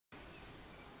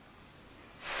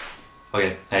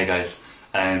Okay, hey guys.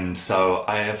 So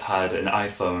I have had an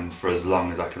iPhone for as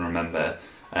long as I can remember,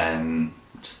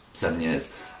 just 7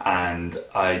 years, and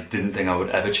I didn't think I would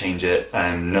ever change it.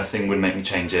 Nothing would make me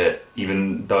change it,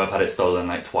 even though I've had it stolen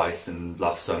like twice and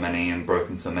lost so many and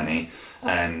broken so many.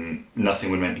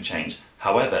 Nothing would make me change.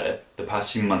 However, the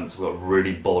past few months I got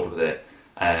really bored with it,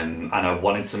 and I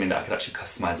wanted something that I could actually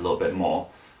customize a little bit more.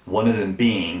 One of them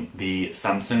being the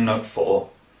Samsung Note 4.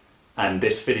 And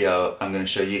this video, I'm going to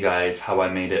show you guys how I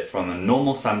made it from a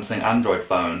normal Samsung Android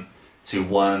phone to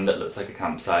one that looks like a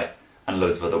campsite and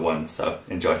loads of other ones, so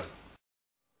enjoy.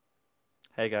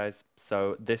 Hey guys,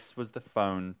 so this was the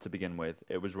phone to begin with.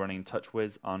 It was running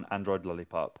Touchwiz on Android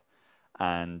Lollipop,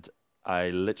 and I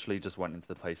literally just went into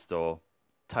the Play Store,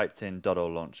 typed in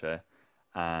Dodol launcher,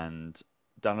 and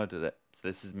downloaded it. So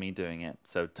this is me doing it.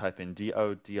 So type in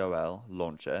DODOL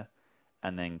launcher,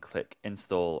 and then click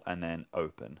install and then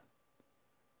open.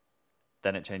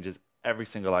 Then it changes every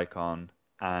single icon,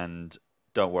 and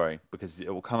don't worry, because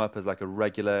it will come up as like a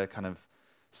regular kind of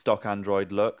stock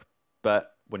Android look,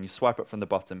 but when you swipe up from the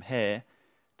bottom here,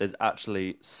 there's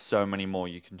actually so many more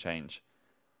you can change.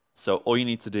 So all you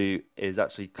need to do is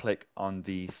actually click on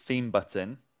the theme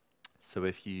button. So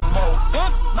if you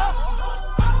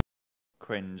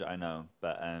cringe, I know,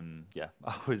 but yeah,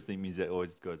 always the music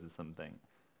always goes with something.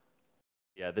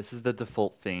 Yeah, this is the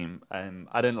default theme.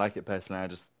 I don't like it personally. I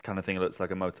just kind of think it looks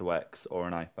like a Moto X or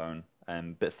an iPhone,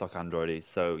 bit stock Android-y.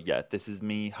 So yeah, this is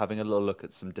me having a little look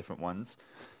at some different ones.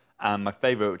 My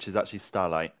favorite, which is actually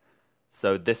Starlight.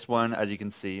 So this one, as you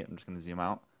can see, I'm just going to zoom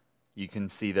out. You can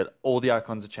see that all the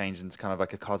icons are changed into kind of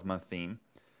like a Cosmo theme.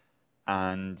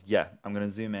 And yeah, I'm going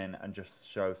to zoom in and just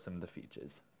show some of the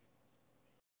features.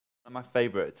 And my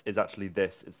favorite is actually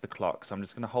this. It's the clock. So I'm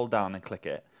just going to hold down and click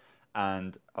it.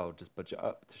 And I'll just budge it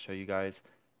up to show you guys.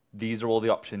 These are all the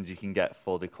options you can get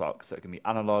for the clock. So it can be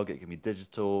analog, it can be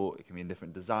digital, it can be in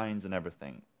different designs and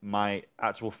everything. My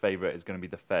actual favorite is going to be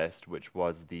the first, which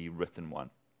was the written one.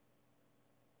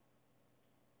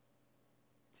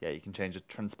 So yeah, you can change the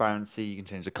transparency, you can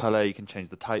change the color, you can change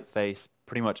the typeface,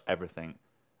 pretty much everything.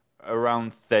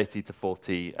 Around 30 to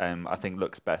 40, I think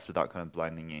looks best without kind of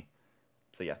blinding you.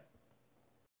 So yeah.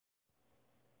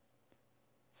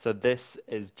 So this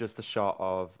is just a shot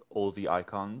of all the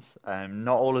icons.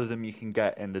 Not all of them you can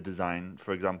get in the design,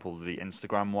 for example, the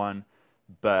Instagram one,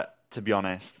 but to be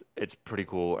honest, it's pretty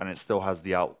cool, and it still has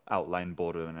the outline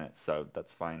border in it, so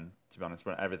that's fine, to be honest.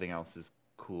 When everything else is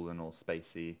cool and all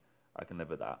spacey, I can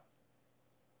live with that.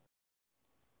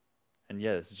 And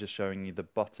yeah, this is just showing you the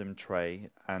bottom tray,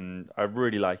 and I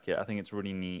really like it. I think it's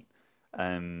really neat.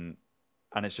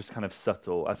 And it's just kind of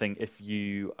subtle. I think if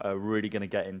you are really going to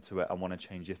get into it and want to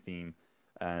change your theme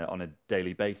on a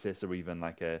daily basis, or even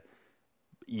like a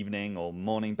evening or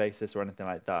morning basis or anything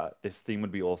like that, this theme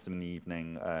would be awesome in the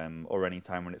evening, or any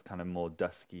time when it's kind of more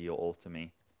dusky or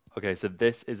autumny. Okay, so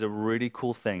this is a really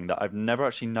cool thing that I've never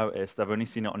actually noticed. I've only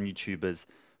seen it on YouTubers'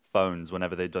 phones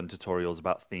whenever they've done tutorials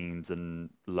about themes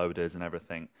and loaders and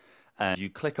everything. And you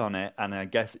click on it, and I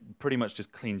guess it pretty much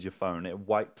just cleans your phone. It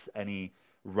wipes any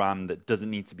RAM that doesn't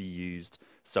need to be used.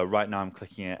 So right now I'm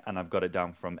clicking it, and I've got it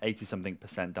down from 80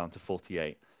 something% down to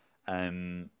 48.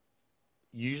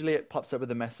 Usually it pops up with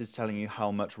a message telling you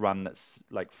how much RAM that's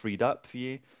like freed up for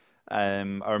you. I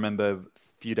remember a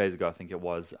few days ago, I think it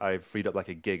was, I freed up like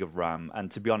a gig of RAM, and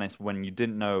to be honest, when you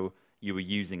didn't know you were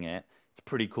using it, it's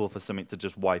pretty cool for something to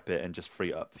just wipe it and just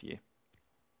free it up for you.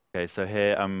 Okay, so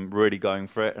here I'm really going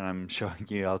for it, and I'm showing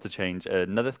you how to change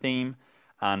another theme,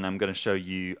 and I'm going to show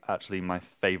you actually my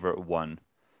favorite one.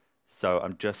 So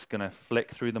I'm just going to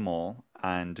flick through them all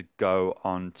and go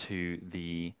on to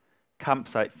the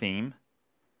campsite theme,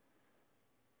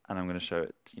 and I'm going to show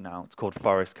it to you now. It's called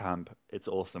Forest Camp. It's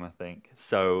awesome, I think.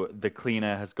 So the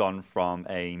cleaner has gone from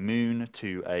a moon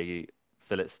to a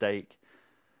fillet steak,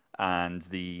 and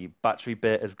the battery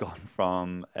bit has gone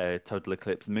from a total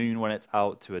eclipse moon when it's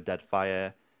out to a dead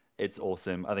fire. It's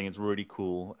awesome. I think it's really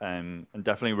cool, and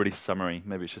definitely really summery.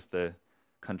 Maybe it's just the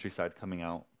countryside coming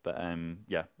out, but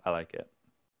yeah, I like it.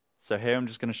 So here I'm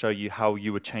just going to show you how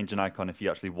you would change an icon if you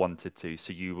actually wanted to.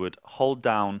 So you would hold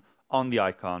down on the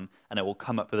icon, and it will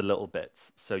come up with the little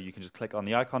bits. So you can just click on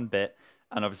the icon bit,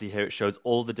 and obviously here it shows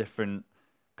all the different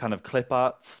kind of clip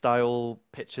art style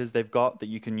pictures they've got that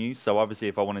you can use. So obviously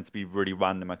if I wanted to be really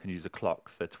random, I can use a clock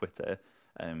for Twitter.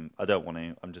 I don't want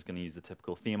to. I'm just going to use the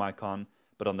typical theme icon.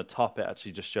 But on the top, it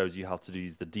actually just shows you how to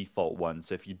use the default one.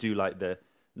 So if you do like the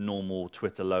normal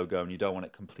Twitter logo and you don't want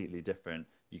it completely different,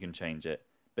 you can change it.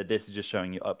 But this is just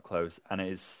showing you up close, and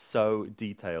it is so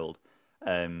detailed.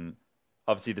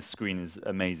 Obviously, the screen is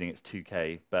amazing. It's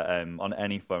 2K, but on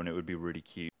any phone, it would be really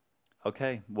cute.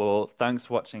 Okay, well, thanks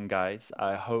for watching, guys.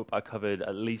 I hope I covered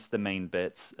at least the main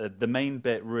bits. The main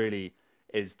bit really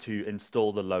is to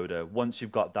install the loader. Once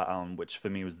you've got that on, which for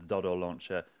me was the Dodol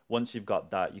launcher, once you've got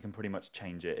that, you can pretty much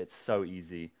change it. It's so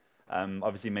easy.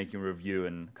 Obviously making a review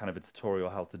and kind of a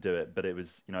tutorial how to do it, but it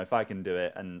was, if I can do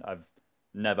it and I've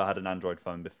never had an Android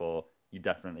phone before, you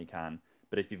definitely can.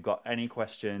 But if you've got any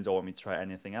questions or want me to try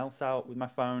anything else out with my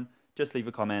phone, just leave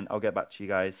a comment. I'll get back to you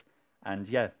guys. And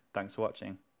yeah, thanks for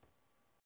watching.